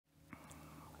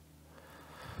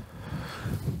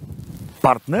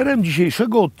Partnerem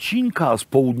dzisiejszego odcinka z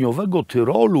południowego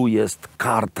Tyrolu jest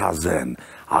karta Zen,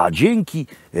 a dzięki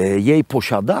jej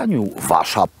posiadaniu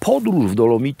wasza podróż w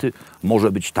Dolomity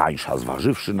może być tańsza,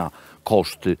 zważywszy na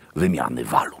koszty wymiany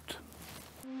walut.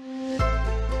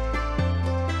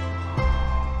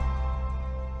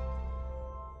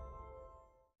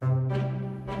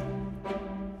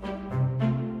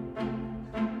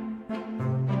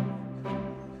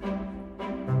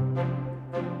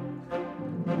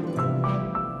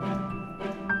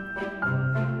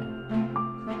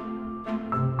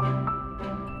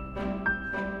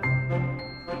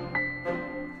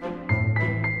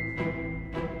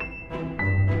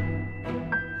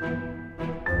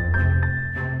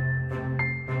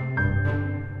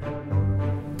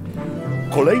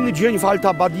 Kolejny dzień w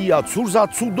Alta Badia. Cóż za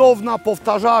cudowna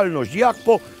powtarzalność. Jak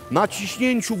po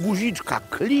naciśnięciu guziczka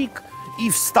klik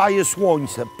i wstaje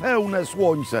słońce, pełne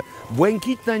słońce,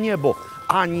 błękitne niebo,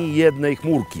 ani jednej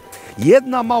chmurki.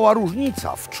 Jedna mała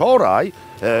różnica. Wczoraj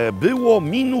było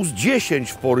 -10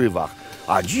 w porywach,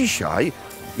 a dzisiaj,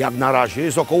 jak na razie,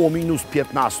 jest około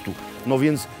 -15. No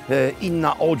więc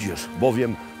inna odzież,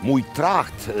 bowiem mój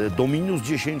tracht do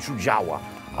 -10 działa,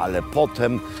 ale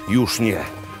potem już nie.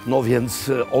 No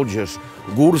więc odzież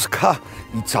górska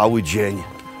i cały dzień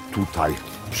tutaj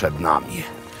przed nami.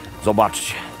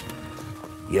 Zobaczcie,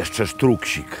 jeszcze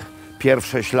sztruksik,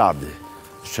 pierwsze ślady,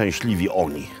 szczęśliwi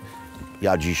oni.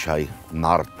 Ja dzisiaj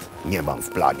nart nie mam w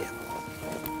planie.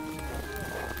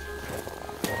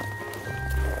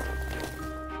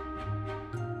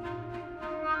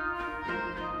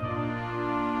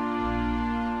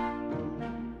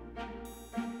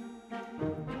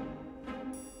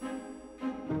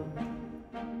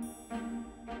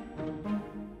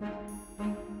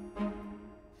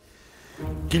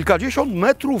 Kilkadziesiąt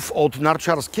metrów od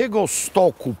narciarskiego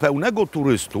stoku pełnego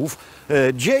turystów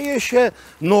dzieje się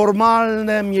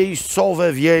normalne,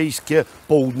 miejscowe, wiejskie,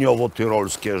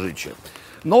 południowo-tyrolskie życie.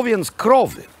 No więc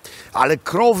krowy, ale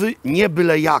krowy nie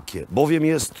byle jakie, bowiem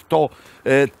jest to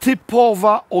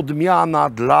typowa odmiana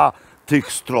dla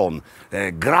tych stron,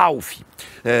 graufi.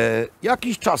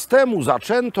 Jakiś czas temu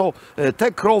zaczęto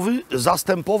te krowy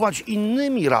zastępować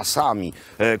innymi rasami,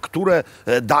 które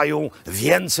dają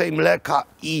więcej mleka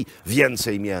i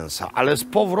więcej mięsa, ale z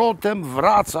powrotem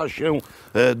wraca się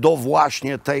do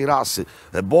właśnie tej rasy,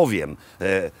 bowiem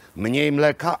mniej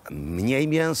mleka, mniej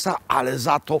mięsa, ale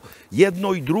za to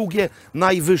jedno i drugie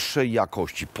najwyższej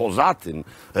jakości. Poza tym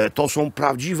to są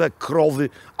prawdziwe krowy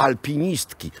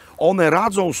alpinistki. One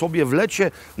radzą sobie w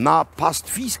lecie na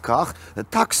pastwiskach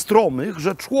tak stromych,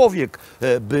 że człowiek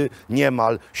by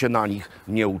niemal się na nich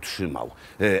nie utrzymał.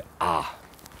 A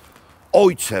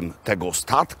ojcem tego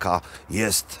statka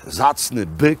jest zacny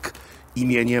byk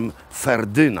imieniem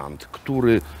Ferdynand,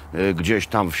 który gdzieś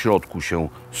tam w środku się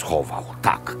schował.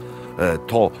 Tak,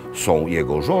 to są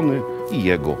jego żony i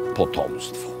jego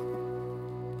potomstwo.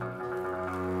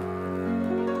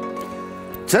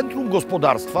 Centrum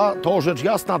gospodarstwa to rzecz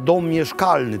jasna dom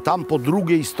mieszkalny, tam po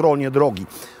drugiej stronie drogi.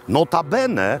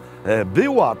 Notabene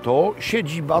była to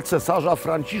siedziba cesarza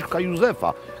Franciszka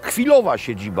Józefa, chwilowa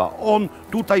siedziba. On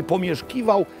tutaj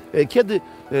pomieszkiwał, kiedy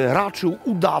raczył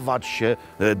udawać się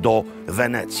do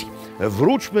Wenecji.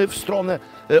 Wróćmy w stronę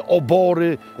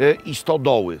obory i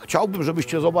stodoły. Chciałbym,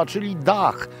 żebyście zobaczyli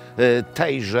dach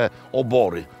tejże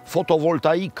obory.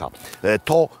 Fotowoltaika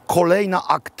to kolejna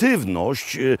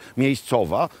aktywność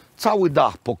miejscowa. Cały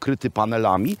dach pokryty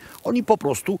panelami. Oni po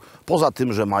prostu, poza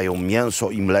tym, że mają mięso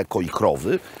i mleko i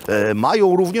krowy,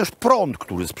 mają również prąd,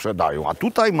 który sprzedają. A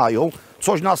tutaj mają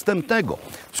coś następnego.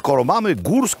 Skoro mamy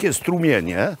górskie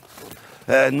strumienie,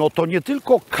 no to nie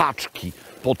tylko kaczki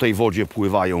po tej wodzie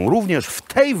pływają, również w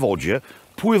tej wodzie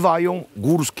pływają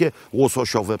górskie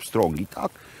łososiowe pstrągi.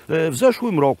 Tak? W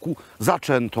zeszłym roku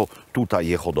zaczęto tutaj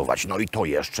je hodować. No i to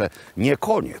jeszcze nie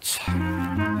koniec.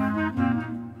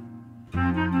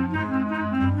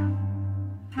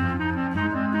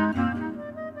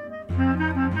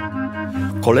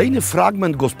 Kolejny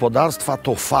fragment gospodarstwa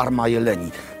to farma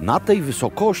jeleni. Na tej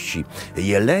wysokości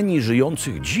jeleni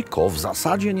żyjących dziko w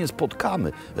zasadzie nie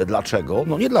spotkamy. Dlaczego?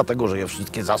 No nie dlatego, że je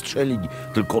wszystkie zastrzelili,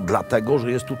 tylko dlatego,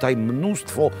 że jest tutaj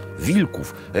mnóstwo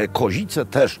wilków. Kozice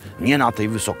też nie na tej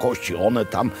wysokości. One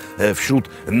tam wśród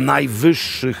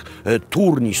najwyższych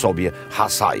turni sobie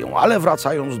hasają. Ale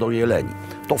wracając do jeleni,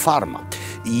 to farma.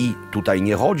 I tutaj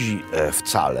nie chodzi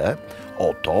wcale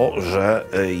o to, że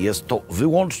jest to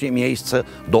wyłącznie miejsce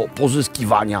do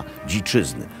pozyskiwania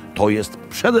dziczyzny. to jest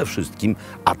przede wszystkim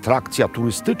atrakcja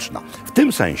turystyczna. W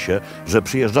tym sensie, że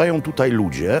przyjeżdżają tutaj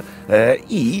ludzie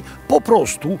i po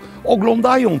prostu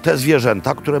oglądają te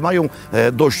zwierzęta, które mają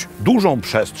dość dużą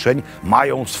przestrzeń,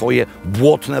 mają swoje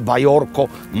błotne bajorko,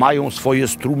 mają swoje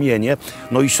strumienie,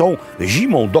 no i są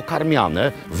zimą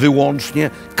dokarmiane wyłącznie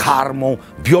karmą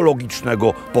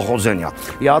biologicznego pochodzenia.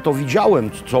 Ja to widziałem,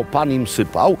 co pan im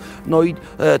sypał, no i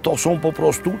to są po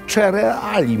prostu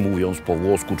cereali, mówiąc po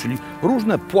włosku, czyli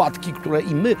różne płatki, które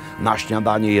i my na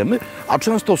śniadanie jemy, a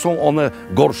często są one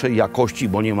gorszej jakości,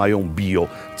 bo nie mają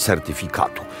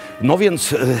biocertyfikatu. No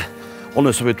więc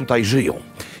one sobie tutaj żyją.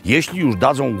 Jeśli już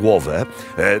dadzą głowę,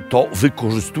 to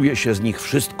wykorzystuje się z nich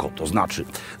wszystko. To znaczy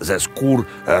ze skór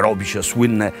robi się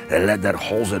słynne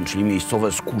lederhosen, czyli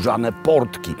miejscowe skórzane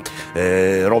portki.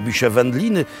 Robi się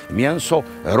wędliny, mięso,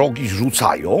 rogi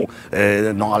rzucają,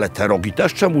 no ale te rogi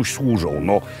też czemuś służą.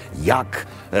 No jak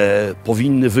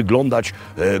powinny wyglądać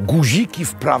guziki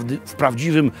w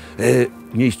prawdziwym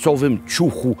miejscowym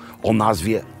ciuchu o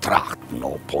nazwie tracht?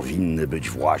 No powinny być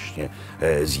właśnie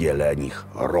z jelenich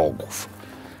rogów.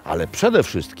 Ale przede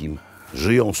wszystkim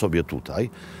żyją sobie tutaj,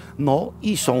 no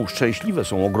i są szczęśliwe,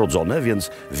 są ogrodzone,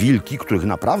 więc wilki, których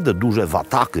naprawdę duże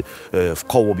wataki w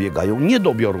koło biegają, nie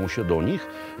dobiorą się do nich,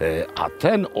 a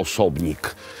ten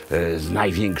osobnik z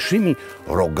największymi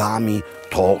rogami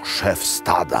to szef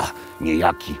stada,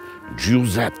 niejaki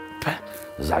Giuseppe.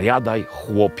 Zajadaj,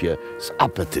 chłopie, z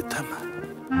apetytem.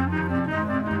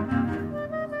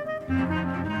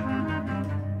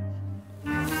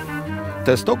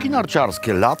 Te stoki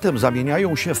narciarskie latem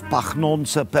zamieniają się w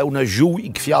pachnące, pełne ziół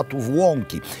i kwiatów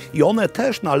łąki. I one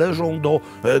też należą do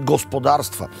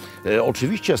gospodarstwa.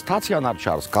 Oczywiście stacja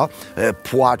narciarska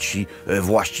płaci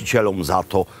właścicielom za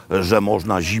to, że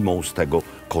można zimą z tego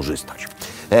korzystać.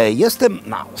 Jestem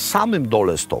na samym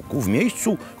dole stoku, w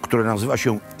miejscu, które nazywa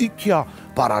się Itia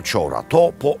Paraciora.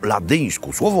 To po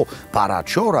ladyńsku. Słowo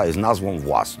paraciora jest nazwą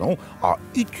własną, a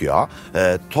Itia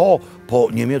to po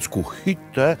niemiecku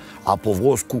Hütte, a po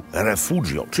włosku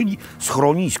refugio, czyli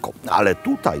schronisko. Ale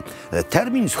tutaj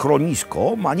termin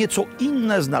schronisko ma nieco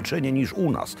inne znaczenie niż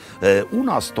u nas. U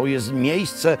nas to jest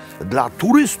miejsce dla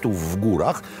turystów w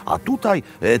górach, a tutaj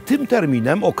tym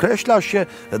terminem określa się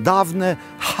dawne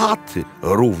chaty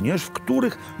również, w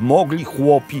których mogli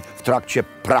chłopi w trakcie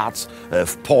prac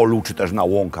w polu czy też na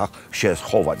łąkach się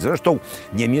schować. Zresztą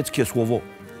niemieckie słowo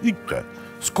Hütte.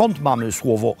 Skąd mamy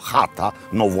słowo chata?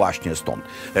 No właśnie stąd.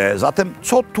 Zatem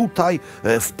co tutaj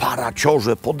w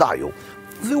paraciorze podają?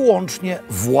 Wyłącznie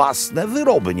własne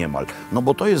wyroby niemal. No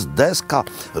bo to jest deska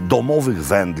domowych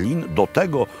wędlin, do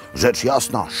tego rzecz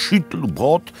jasna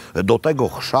schüttelbrot, do tego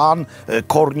chrzan,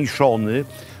 korniszony.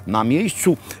 Na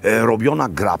miejscu robiona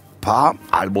grappa,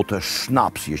 albo też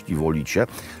sznaps, jeśli wolicie.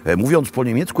 Mówiąc po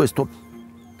niemiecku jest to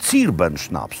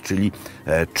Zirbenschnaps, czyli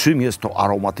czym jest to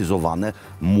aromatyzowane?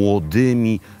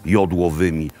 Młodymi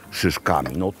jodłowymi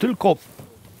szyszkami. No tylko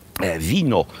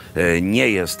wino nie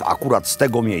jest akurat z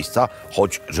tego miejsca,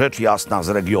 choć rzecz jasna z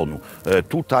regionu.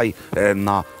 Tutaj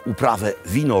na uprawę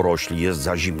winorośli jest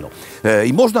za zimno.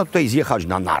 I można tutaj zjechać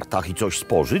na nartach i coś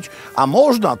spożyć, a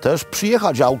można też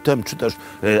przyjechać autem czy też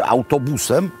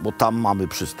autobusem, bo tam mamy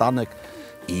przystanek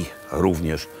i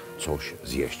również coś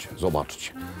zjeść.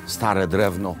 Zobaczcie, stare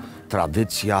drewno,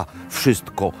 tradycja,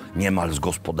 wszystko niemal z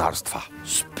gospodarstwa,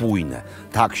 spójne.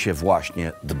 Tak się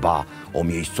właśnie dba o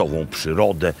miejscową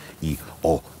przyrodę i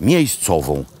o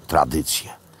miejscową tradycję.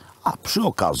 A przy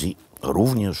okazji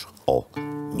również o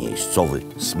miejscowy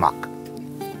smak.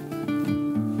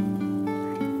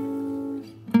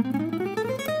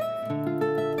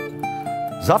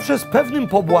 Zawsze z pewnym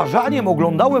pobłażaniem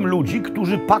oglądałem ludzi,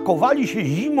 którzy pakowali się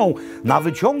zimą na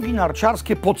wyciągi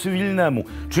narciarskie po cywilnemu,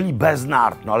 czyli bez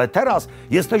nart. No ale teraz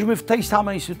jesteśmy w tej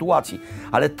samej sytuacji,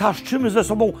 ale taszczymy ze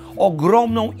sobą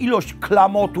ogromną ilość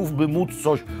klamotów, by móc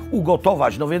coś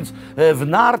ugotować. No więc w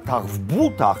nartach, w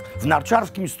butach, w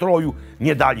narciarskim stroju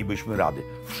nie dalibyśmy rady.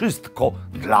 Wszystko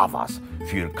dla was.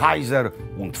 Für Kaiser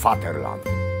und Vaterland.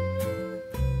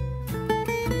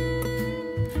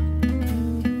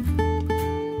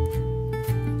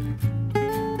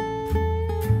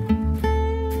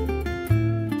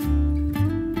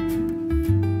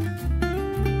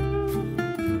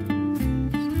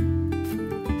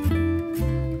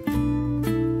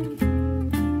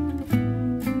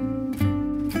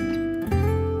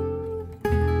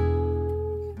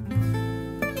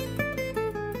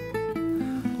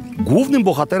 Głównym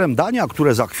bohaterem dania,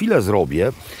 które za chwilę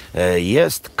zrobię,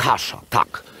 jest kasza.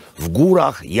 Tak, w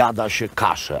górach jada się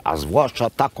kaszę, a zwłaszcza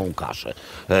taką kaszę.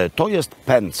 To jest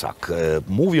pęcak.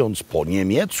 Mówiąc po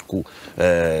niemiecku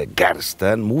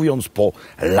gersten, mówiąc po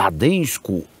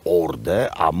ladyńsku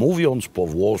orde, a mówiąc po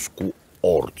włosku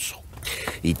orzo.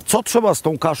 I co trzeba z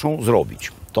tą kaszą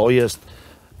zrobić? To jest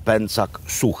pęcak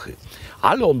suchy,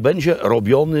 ale on będzie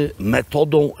robiony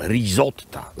metodą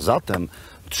risotta, zatem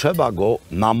trzeba go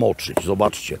namoczyć.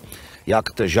 Zobaczcie,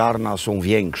 jak te ziarna są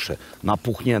większe,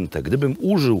 napuchnięte. Gdybym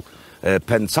użył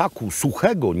pęcaku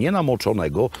suchego,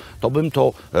 nienamoczonego, to bym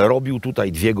to robił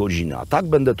tutaj 2 godziny, a tak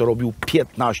będę to robił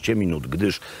 15 minut,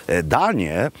 gdyż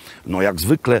danie, no jak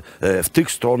zwykle w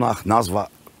tych stronach nazwa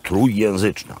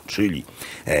trójjęzyczna, czyli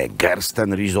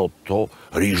gersten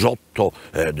risotto,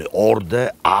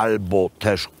 orde albo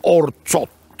też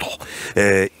orcotto.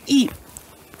 I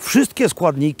wszystkie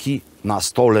składniki na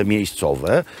stole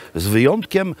miejscowe, z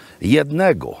wyjątkiem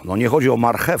jednego. No nie chodzi o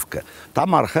marchewkę. Ta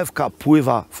marchewka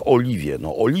pływa w oliwie.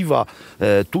 No oliwa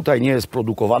tutaj nie jest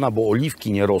produkowana, bo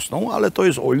oliwki nie rosną, ale to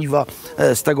jest oliwa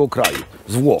z tego kraju,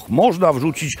 z Włoch. Można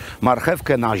wrzucić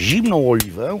marchewkę na zimną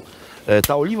oliwę.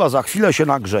 Ta oliwa za chwilę się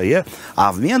nagrzeje,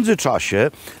 a w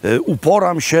międzyczasie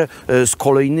uporam się z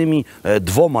kolejnymi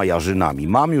 2 jarzynami.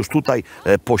 Mam już tutaj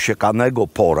posiekanego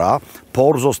pora.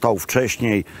 Por został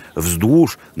wcześniej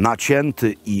wzdłuż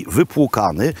nacięty i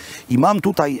wypłukany. I mam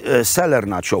tutaj seler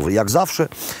naciowy. Jak zawsze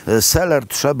seler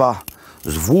trzeba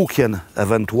z włókien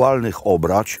ewentualnych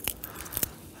obrać,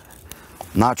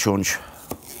 naciąć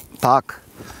tak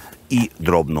i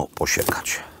drobno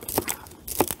posiekać.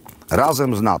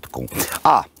 Razem z natką.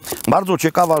 A, bardzo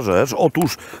ciekawa rzecz,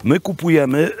 otóż my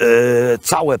kupujemy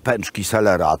całe pęczki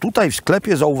selera, a tutaj w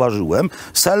sklepie zauważyłem,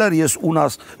 seler jest u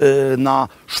nas na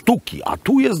sztuki, a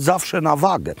tu jest zawsze na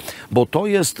wagę, bo to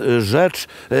jest rzecz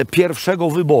pierwszego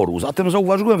wyboru. Zatem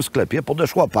zauważyłem w sklepie,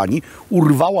 podeszła pani,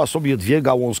 urwała sobie 2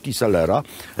 gałązki selera,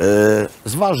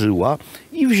 zważyła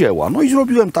i wzięła. No i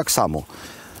zrobiłem tak samo.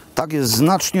 Tak jest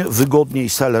znacznie wygodniej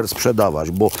seler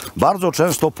sprzedawać, bo bardzo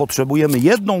często potrzebujemy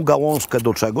 1 gałązkę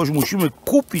do czegoś, musimy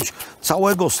kupić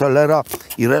całego selera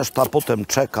i reszta potem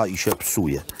czeka i się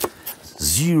psuje.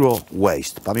 Zero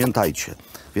waste, pamiętajcie.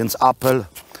 Więc apel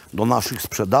do naszych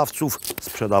sprzedawców,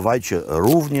 sprzedawajcie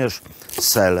również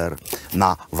seler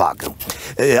na wagę.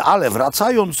 Ale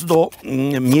wracając do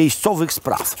miejscowych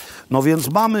spraw, no więc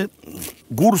mamy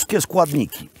górskie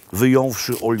składniki,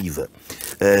 wyjąwszy oliwę.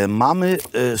 Mamy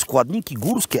składniki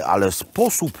górskie, ale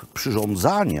sposób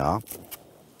przyrządzania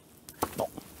no,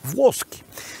 włoski.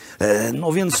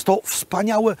 No więc to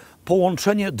wspaniałe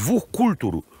połączenie 2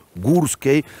 kultur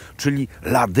górskiej, czyli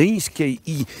ladyńskiej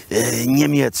i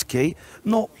niemieckiej,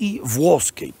 no i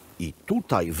włoskiej. I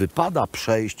tutaj wypada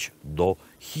przejść do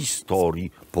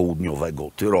historii południowego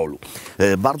Tyrolu.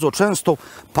 Bardzo często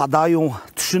padają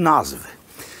 3 nazwy.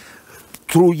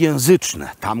 Trójjęzyczne,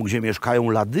 tam gdzie mieszkają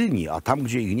Ladyni, a tam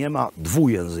gdzie ich nie ma,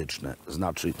 dwujęzyczne,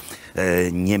 znaczy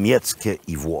niemieckie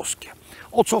i włoskie.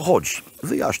 O co chodzi?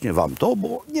 Wyjaśnię wam to,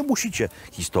 bo nie musicie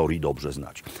historii dobrze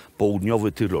znać.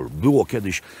 Południowy Tyrol. Było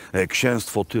kiedyś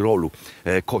księstwo Tyrolu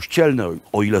kościelne,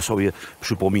 o ile sobie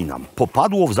przypominam.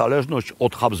 Popadło w zależność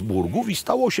od Habsburgów i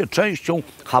stało się częścią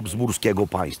habsburskiego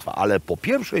państwa. Ale po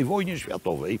I wojnie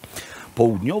światowej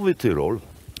Południowy Tyrol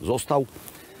został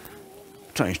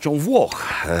częścią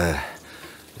Włoch.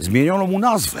 Zmieniono mu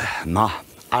nazwę na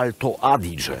Alto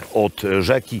Adige od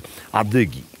rzeki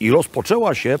Adygi i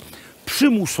rozpoczęła się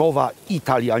przymusowa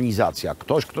italianizacja.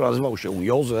 Ktoś, kto nazywał się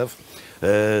Józef,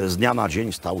 z dnia na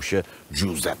dzień stał się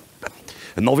Giuseppe.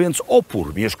 No więc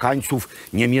opór mieszkańców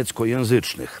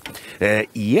niemieckojęzycznych.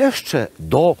 I jeszcze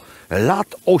do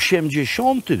lat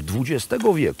 80. XX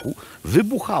wieku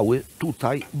wybuchały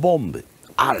tutaj bomby.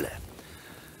 Ale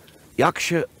jak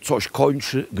się coś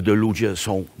kończy, gdy ludzie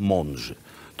są mądrzy?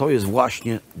 To jest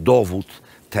właśnie dowód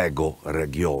tego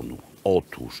regionu.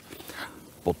 Otóż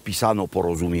podpisano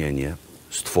porozumienie,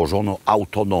 stworzono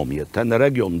autonomię. Ten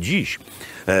region dziś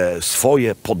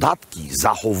swoje podatki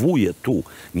zachowuje tu,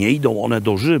 nie idą one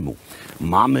do Rzymu.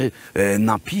 Mamy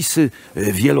napisy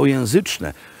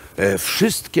wielojęzyczne.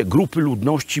 Wszystkie grupy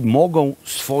ludności mogą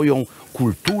swoją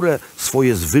kulturę,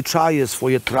 swoje zwyczaje,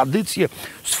 swoje tradycje,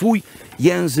 swój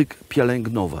język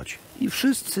pielęgnować. I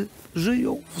wszyscy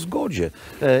żyją w zgodzie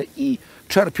i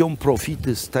czerpią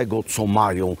profity z tego, co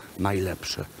mają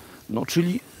najlepsze. No,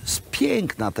 czyli z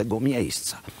piękna tego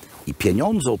miejsca. I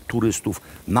pieniądze od turystów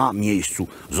na miejscu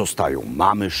zostają.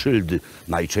 Mamy szyldy,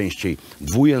 najczęściej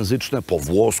dwujęzyczne, po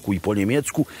włosku i po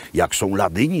niemiecku. Jak są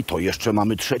Ladyni, to jeszcze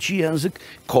mamy trzeci język.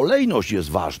 Kolejność jest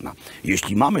ważna.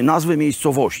 Jeśli mamy nazwę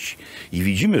miejscowości i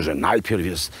widzimy, że najpierw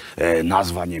jest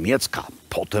nazwa niemiecka,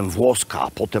 potem włoska,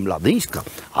 a potem ladyńska,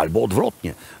 albo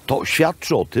odwrotnie. To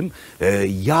świadczy o tym,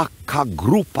 jaka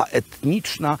grupa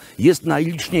etniczna jest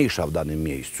najliczniejsza w danym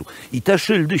miejscu. I te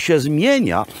szyldy się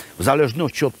zmienia w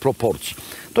zależności od proporcji.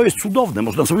 To jest cudowne,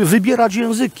 można sobie wybierać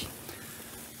języki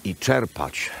i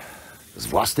czerpać z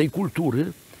własnej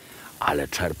kultury, ale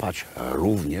czerpać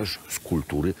również z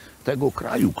kultury tego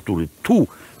kraju, który tu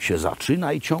się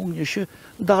zaczyna i ciągnie się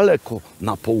daleko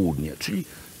na południe, czyli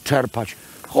czerpać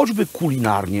choćby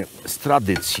kulinarnie z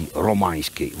tradycji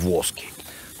romańskiej, włoskiej.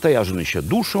 Te jarzyny się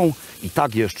duszą i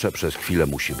tak jeszcze przez chwilę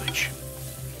musi być.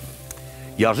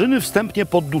 Jarzyny wstępnie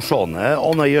podduszone,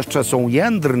 one jeszcze są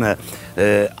jędrne,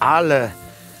 ale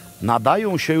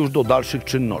nadają się już do dalszych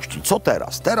czynności. Co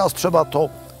teraz? Teraz trzeba to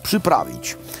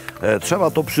przyprawić.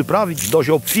 Trzeba to przyprawić dość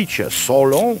obficie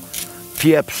solą,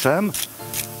 pieprzem,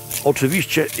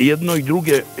 oczywiście jedno i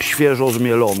drugie świeżo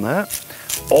zmielone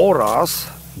oraz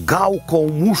gałką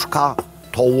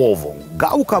muszkatołową.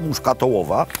 Gałka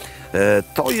muszkatołowa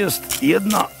to jest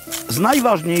jedna z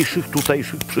najważniejszych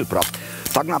tutejszych przypraw.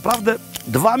 Tak naprawdę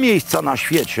dwa miejsca na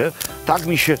świecie tak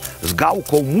mi się z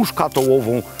gałką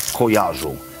muszkatołową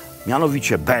kojarzą.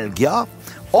 Mianowicie Belgia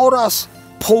oraz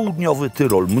Południowy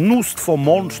Tyrol. Mnóstwo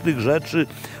mącznych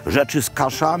rzeczy z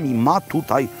kaszami ma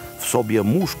tutaj w sobie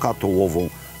muszkatołową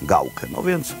gałkę. No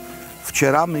więc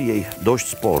wcieramy jej dość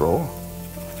sporo.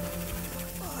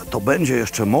 To będzie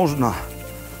jeszcze można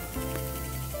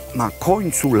na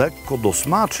końcu lekko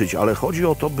dosmaczyć, ale chodzi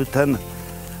o to, by ten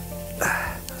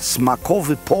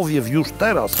smakowy powiew już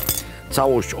teraz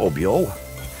całość objął.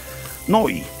 No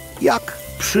i jak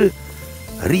przy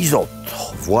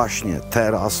risotto, właśnie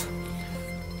teraz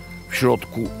w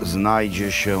środku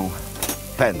znajdzie się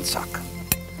pęcak.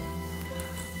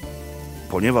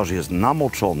 Ponieważ jest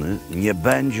namoczony, nie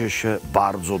będzie się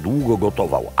bardzo długo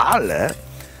gotował, ale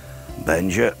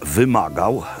będzie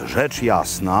wymagał, rzecz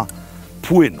jasna,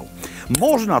 płynu.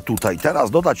 Można tutaj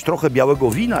teraz dodać trochę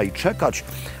białego wina i czekać,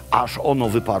 aż ono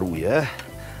wyparuje,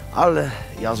 ale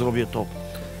ja zrobię to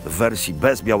w wersji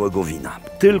bez białego wina.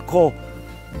 Tylko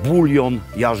bulion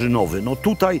jarzynowy. No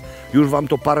tutaj już wam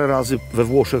to parę razy we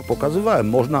Włoszech pokazywałem.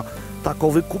 Można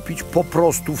takowy kupić po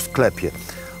prostu w sklepie.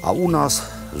 A u nas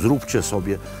zróbcie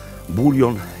sobie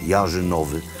bulion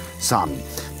jarzynowy sami.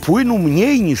 Płynu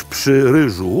mniej niż przy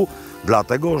ryżu,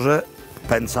 dlatego że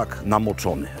pęcak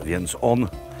namoczony, więc on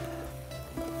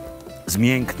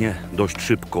zmięknie dość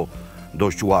szybko,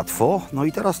 dość łatwo. No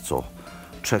i teraz co?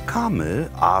 Czekamy,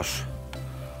 aż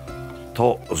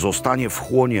to zostanie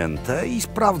wchłonięte i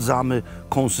sprawdzamy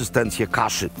konsystencję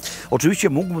kaszy. Oczywiście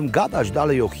mógłbym gadać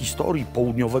dalej o historii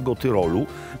Południowego Tyrolu,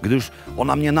 gdyż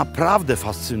ona mnie naprawdę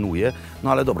fascynuje,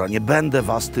 no ale dobra, nie będę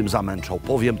was tym zamęczał,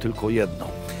 powiem tylko jedno.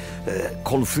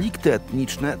 Konflikty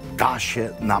etniczne da się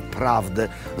naprawdę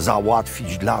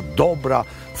załatwić dla dobra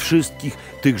wszystkich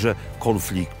tychże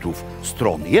konfliktów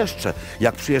stron. Jeszcze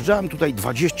jak przyjeżdżałem tutaj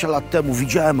 20 lat temu,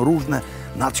 widziałem różne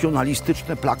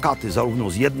nacjonalistyczne plakaty, zarówno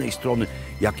z jednej strony,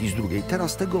 jak i z drugiej.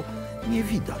 Teraz tego nie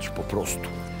widać po prostu.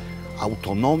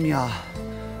 Autonomia,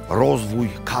 rozwój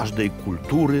każdej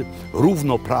kultury,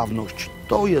 równoprawność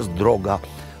to jest droga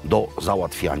do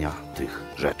załatwiania tych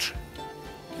rzeczy.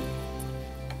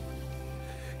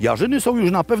 Jarzyny są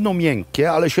już na pewno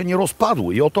miękkie, ale się nie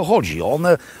rozpadły i o to chodzi.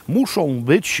 One muszą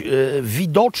być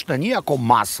widoczne nie jako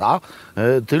masa,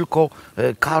 tylko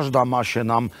każda ma się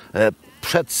nam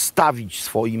przedstawić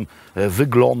swoim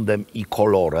wyglądem i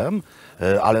kolorem,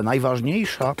 ale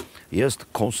najważniejsza jest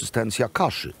konsystencja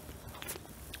kaszy.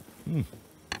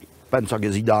 Pęcak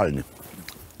jest idealny.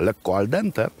 Lekko al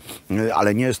dente,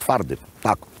 ale nie jest twardy.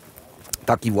 Tak,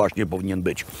 taki właśnie powinien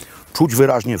być. Czuć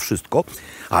wyraźnie wszystko,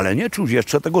 ale nie czuć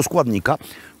jeszcze tego składnika,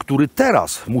 który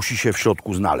teraz musi się w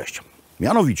środku znaleźć.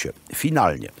 Mianowicie,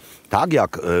 finalnie, tak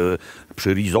jak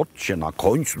przy risotcie na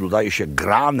końcu dodaje się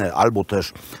grane albo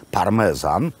też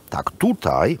parmezan, tak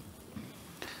tutaj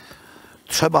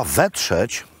trzeba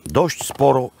wetrzeć dość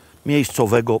sporo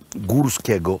miejscowego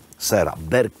górskiego sera,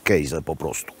 bergkäse po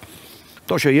prostu.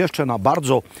 To się jeszcze na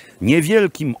bardzo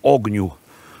niewielkim ogniu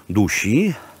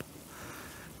dusi.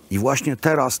 I właśnie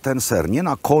teraz ten ser, nie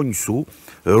na końcu,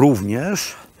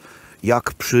 również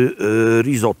jak przy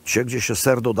risotcie, gdzie się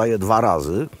ser dodaje 2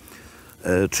 razy,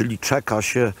 czyli czeka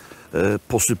się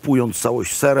posypując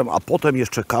całość serem, a potem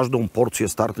jeszcze każdą porcję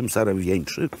startym serem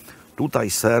wieńczy. Tutaj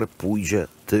ser pójdzie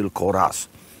tylko raz.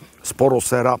 Sporo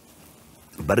sera,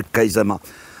 bergkäse ma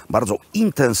bardzo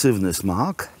intensywny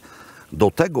smak.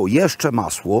 Do tego jeszcze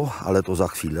masło, ale to za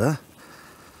chwilę.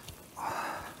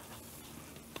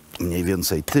 Mniej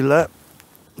więcej tyle.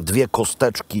 2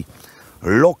 kosteczki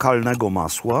lokalnego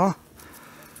masła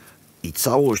i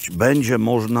całość będzie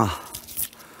można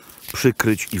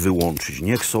przykryć i wyłączyć.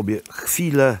 Niech sobie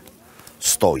chwilę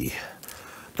stoi.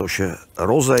 To się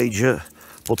rozejdzie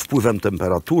pod wpływem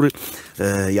temperatury.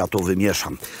 Ja to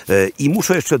wymieszam. I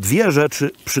muszę jeszcze dwie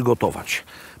rzeczy przygotować.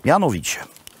 Mianowicie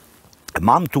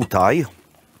mam tutaj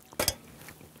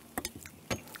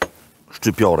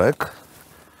szczypiorek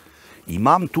i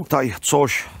mam tutaj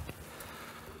coś,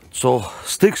 co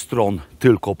z tych stron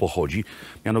tylko pochodzi,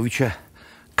 mianowicie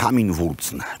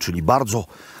kamienwurzen, czyli bardzo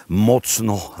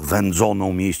mocno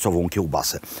wędzoną miejscową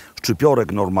kiełbasę.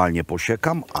 Szczypiorek normalnie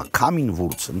posiekam, a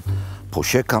kamienwurzen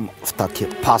posiekam w takie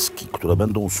paski, które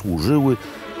będą służyły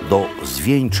do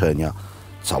zwieńczenia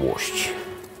całości.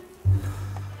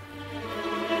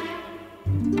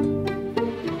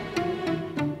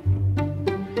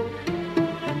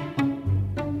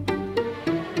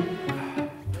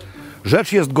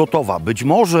 Rzecz jest gotowa. Być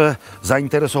może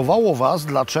zainteresowało Was,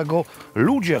 dlaczego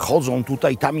ludzie chodzą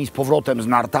tutaj tam i z powrotem z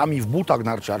nartami w butach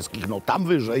narciarskich. No tam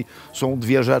wyżej są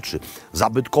dwie rzeczy.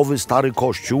 Zabytkowy stary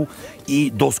kościół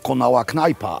i doskonała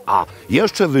knajpa. A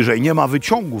jeszcze wyżej nie ma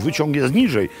wyciągu. Wyciąg jest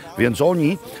niżej, więc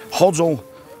oni chodzą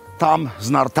tam z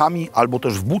nartami albo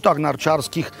też w butach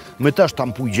narciarskich. My też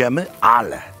tam pójdziemy,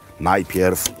 ale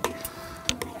najpierw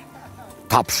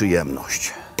ta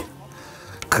przyjemność.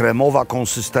 Kremowa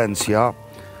konsystencja,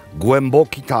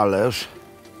 głęboki talerz,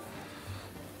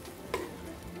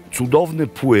 cudowny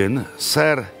płyn,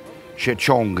 ser się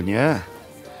ciągnie,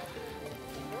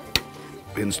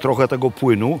 więc trochę tego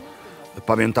płynu.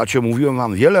 Pamiętacie, mówiłem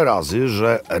Wam wiele razy,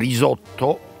 że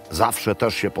risotto zawsze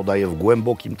też się podaje w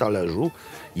głębokim talerzu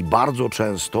i bardzo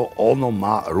często ono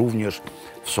ma również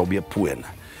w sobie płyn.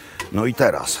 No i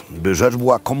teraz, by rzecz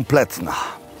była kompletna,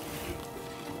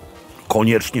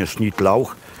 koniecznie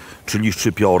schnittlauch, czyli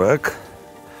szczypiorek.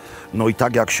 No i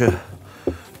tak jak się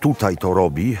tutaj to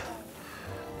robi,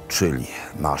 czyli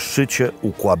na szczycie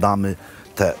układamy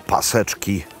te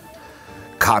paseczki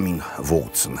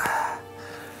kamienwurzen.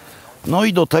 No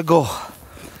i do tego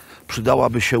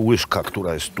przydałaby się łyżka,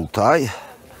 która jest tutaj.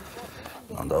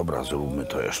 No dobra, zróbmy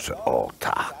to jeszcze, o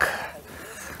tak.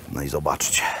 No i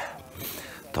zobaczcie,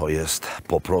 to jest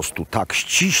po prostu tak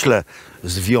ściśle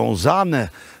związane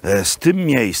z tym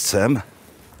miejscem.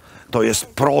 To jest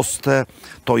proste,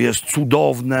 to jest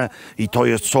cudowne i to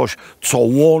jest coś, co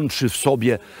łączy w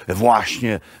sobie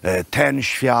właśnie ten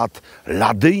świat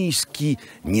ladyński,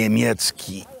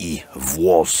 niemiecki i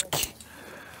włoski.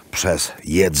 Przez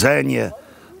jedzenie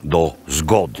do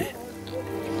zgody.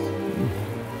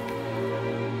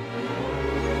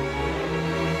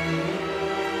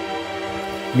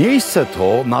 Miejsce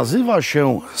to nazywa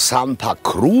się Santa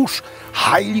Cruz,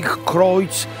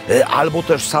 Heiligkreuz albo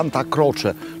też Santa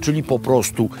Croce, czyli po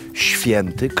prostu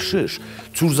Święty Krzyż.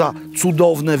 Cóż za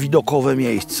cudowne, widokowe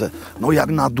miejsce. No jak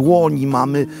na dłoni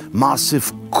mamy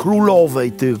masyw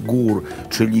królowej tych gór,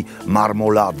 czyli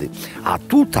Marmolady. A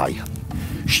tutaj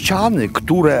ściany,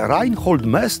 które Reinhold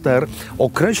Messner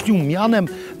określił mianem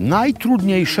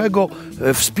najtrudniejszego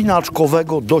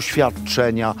wspinaczkowego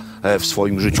doświadczenia w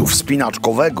swoim życiu.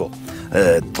 Wspinaczkowego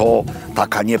to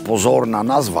taka niepozorna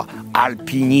nazwa,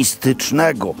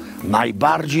 alpinistycznego,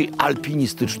 najbardziej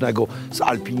alpinistycznego z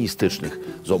alpinistycznych.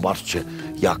 Zobaczcie,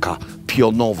 jaka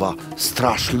pionowa,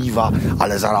 straszliwa,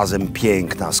 ale zarazem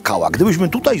piękna skała. Gdybyśmy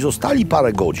tutaj zostali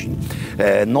parę godzin,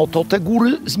 no to te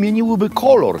góry zmieniłyby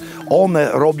kolor.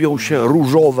 One robią się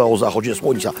różowe o zachodzie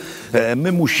słońca.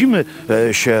 My musimy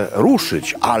się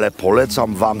ruszyć, ale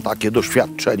polecam Wam takie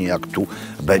doświadczenie, jak tu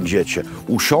będziecie.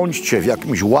 Usiądźcie w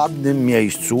jakimś ładnym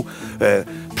miejscu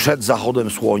przed zachodem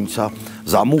słońca,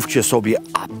 zamówcie sobie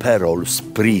Aperol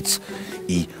Spritz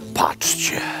i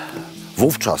patrzcie.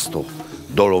 Wówczas to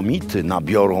Dolomity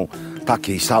nabiorą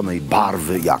takiej samej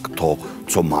barwy, jak to,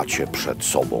 co macie przed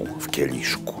sobą w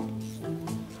kieliszku.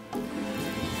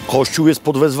 Kościół jest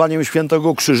pod wezwaniem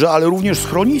Świętego Krzyża, ale również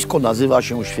schronisko nazywa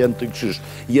się Święty Krzyż.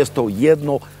 Jest to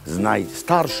jedno z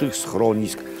najstarszych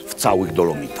schronisk w całych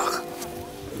Dolomitach.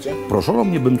 Proszono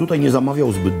mnie, bym tutaj nie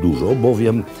zamawiał zbyt dużo,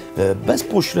 bowiem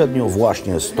bezpośrednio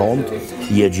właśnie stąd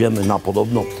jedziemy na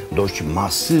podobno dość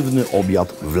masywny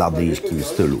obiad w ladyjskim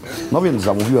stylu. No więc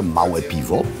zamówiłem małe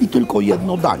piwo i tylko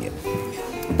jedno danie.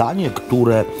 Danie,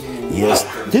 które jest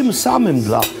tym samym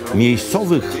dla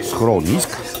miejscowych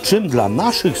schronisk, czym dla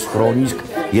naszych schronisk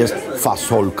jest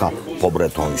fasolka po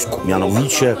bretońsku.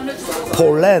 Mianowicie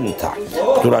polenta,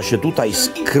 która się tutaj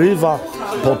skrywa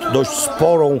pod dość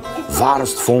sporą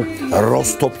warstwą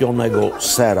roztopionego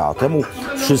sera. Temu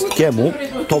wszystkiemu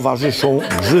towarzyszą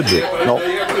grzyby. No,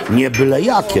 nie byle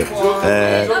jakie.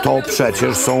 To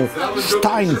przecież są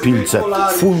Steinpilze,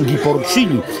 fungi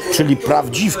porcini, czyli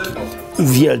prawdziwki.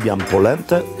 Uwielbiam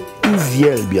polentę,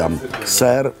 Uwielbiam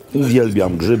ser,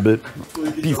 uwielbiam grzyby,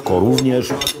 piwko również.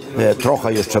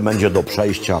 Trochę jeszcze będzie do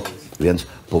przejścia, więc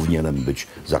powinienem być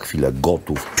za chwilę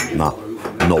gotów na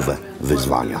nowe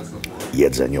wyzwania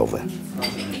jedzeniowe.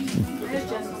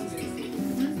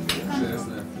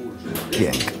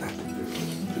 Piękne.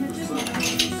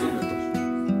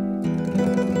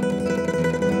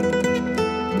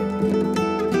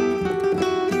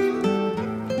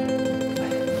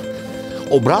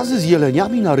 Obrazy z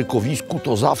jeleniami na rykowisku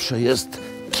to zawsze jest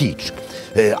kicz,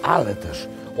 ale też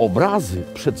obrazy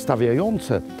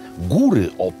przedstawiające góry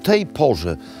o tej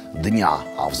porze dnia,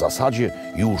 a w zasadzie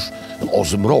już o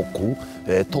zmroku,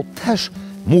 to też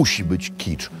musi być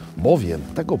kicz, bowiem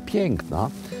tego piękna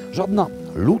żadna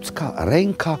ludzka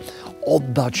ręka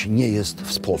oddać nie jest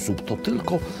w sposób. To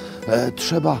tylko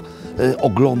trzeba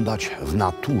oglądać w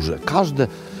naturze. Każde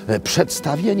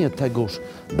przedstawienie tegoż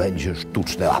będzie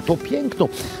sztuczne. A to piękno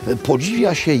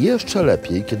podziwia się jeszcze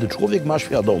lepiej, kiedy człowiek ma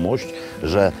świadomość,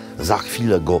 że za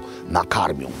chwilę go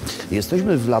nakarmią.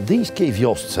 Jesteśmy w ladyńskiej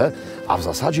wiosce, a w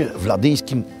zasadzie w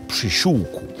ladyńskim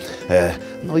przysiółku.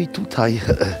 No i tutaj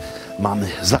mamy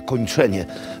zakończenie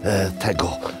tego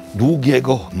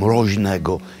długiego,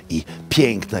 mroźnego i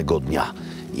pięknego dnia.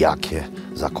 Jakie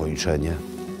zakończenie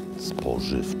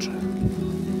spożywcze.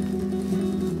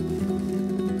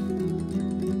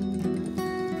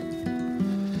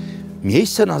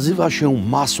 Miejsce nazywa się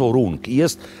Masorunk i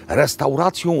jest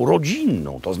restauracją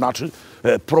rodzinną, to znaczy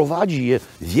prowadzi je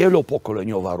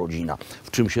wielopokoleniowa rodzina.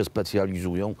 W czym się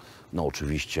specjalizują? No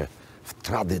oczywiście w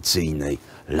tradycyjnej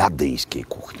ladyńskiej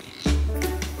kuchni.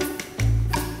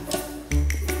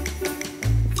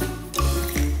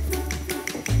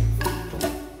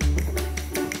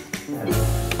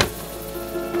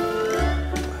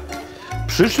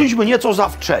 Przyszliśmy nieco za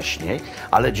wcześnie,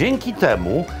 ale dzięki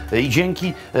temu i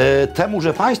dzięki temu,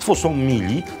 że Państwo są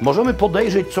mili, możemy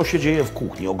podejrzeć, co się dzieje w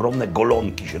kuchni. Ogromne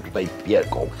golonki się tutaj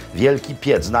pieką, wielki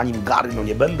piec, na nim gary. No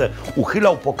nie będę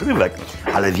uchylał pokrywek,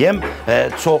 ale wiem,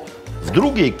 co w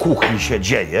drugiej kuchni się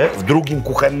dzieje, w drugim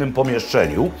kuchennym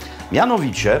pomieszczeniu.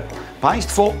 Mianowicie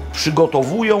Państwo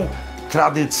przygotowują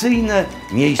tradycyjne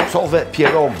miejscowe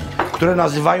pierogi, które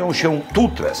nazywają się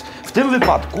tutres. W tym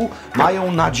wypadku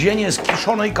mają nadzienie z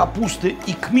kiszonej kapusty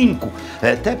i kminku.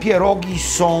 Te pierogi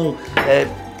są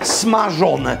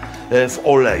smażone w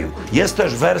oleju. Jest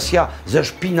też wersja ze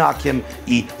szpinakiem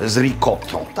i z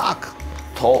ricottą. Tak,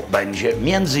 to będzie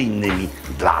między innymi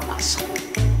dla nas.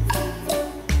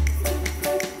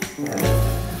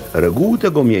 Reguły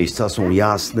tego miejsca są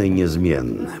jasne i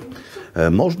niezmienne.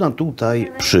 Można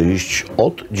tutaj przyjść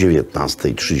od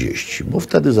 19:30, bo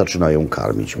wtedy zaczynają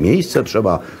karmić. Miejsce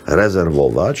trzeba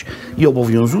rezerwować i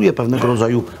obowiązuje pewnego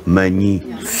rodzaju menu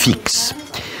fix.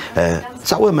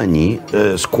 Całe menu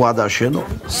składa się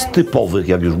z typowych,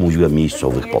 jak już mówiłem,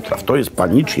 miejscowych potraw. To jest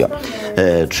paniccia,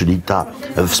 czyli ta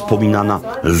wspominana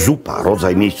zupa,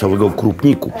 rodzaj miejscowego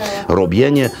krupniku.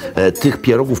 Robienie tych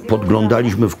pierogów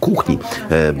podglądaliśmy w kuchni.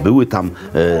 Były tam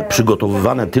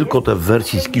przygotowywane tylko te w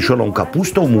wersji z kiszoną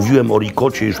kapustą. Mówiłem o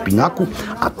ricocie i szpinaku,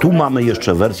 a tu mamy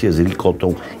jeszcze wersję z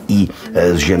ricottą i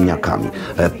z ziemniakami.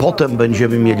 Potem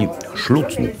będziemy mieli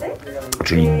szlucni,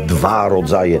 czyli dwa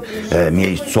rodzaje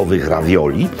miejscowych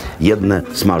ravioli, jedne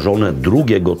smażone,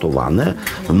 drugie gotowane.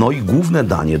 No i główne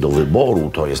danie do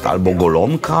wyboru to jest albo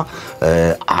golonka,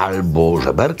 albo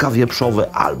żeberka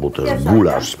wieprzowe, albo też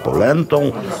gulasz z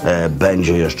polentą.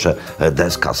 Będzie jeszcze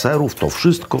deska serów. To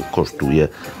wszystko kosztuje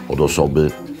od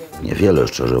osoby niewiele,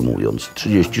 szczerze mówiąc,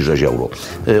 36 euro.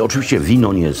 Oczywiście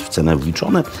wino nie jest w cenę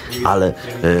wliczone, ale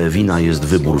wina jest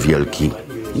wybór wielki.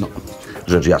 No,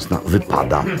 rzecz jasna,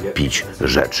 wypada pić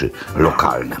rzeczy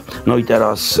lokalne. No i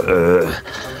teraz,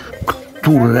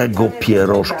 którego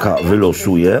pierożka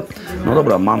wylosuję? No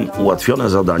dobra, mam ułatwione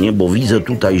zadanie, bo widzę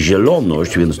tutaj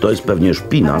zieloność, więc to jest pewnie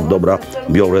szpinak. Dobra,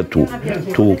 biorę tu.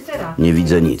 Tu nie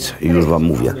widzę nic. I już wam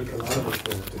mówię.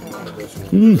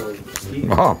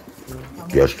 Aha,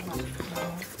 jest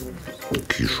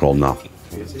kiszona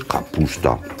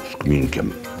kapusta z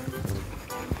kminkiem.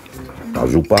 Ta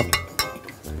zupa.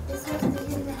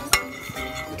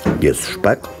 Jest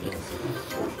szpek,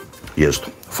 jest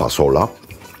fasola,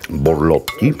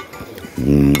 borlotti,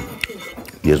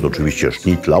 jest oczywiście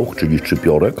schnittlauch, czyli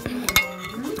szczypiorek,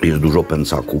 jest dużo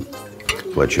pęcaku.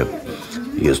 Słuchajcie,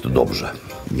 jest dobrze.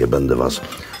 Nie będę was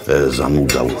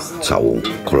zanudzał całą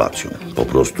kolacją. Po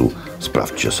prostu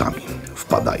sprawdźcie sami.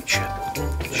 Wpadajcie.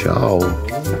 Ciao.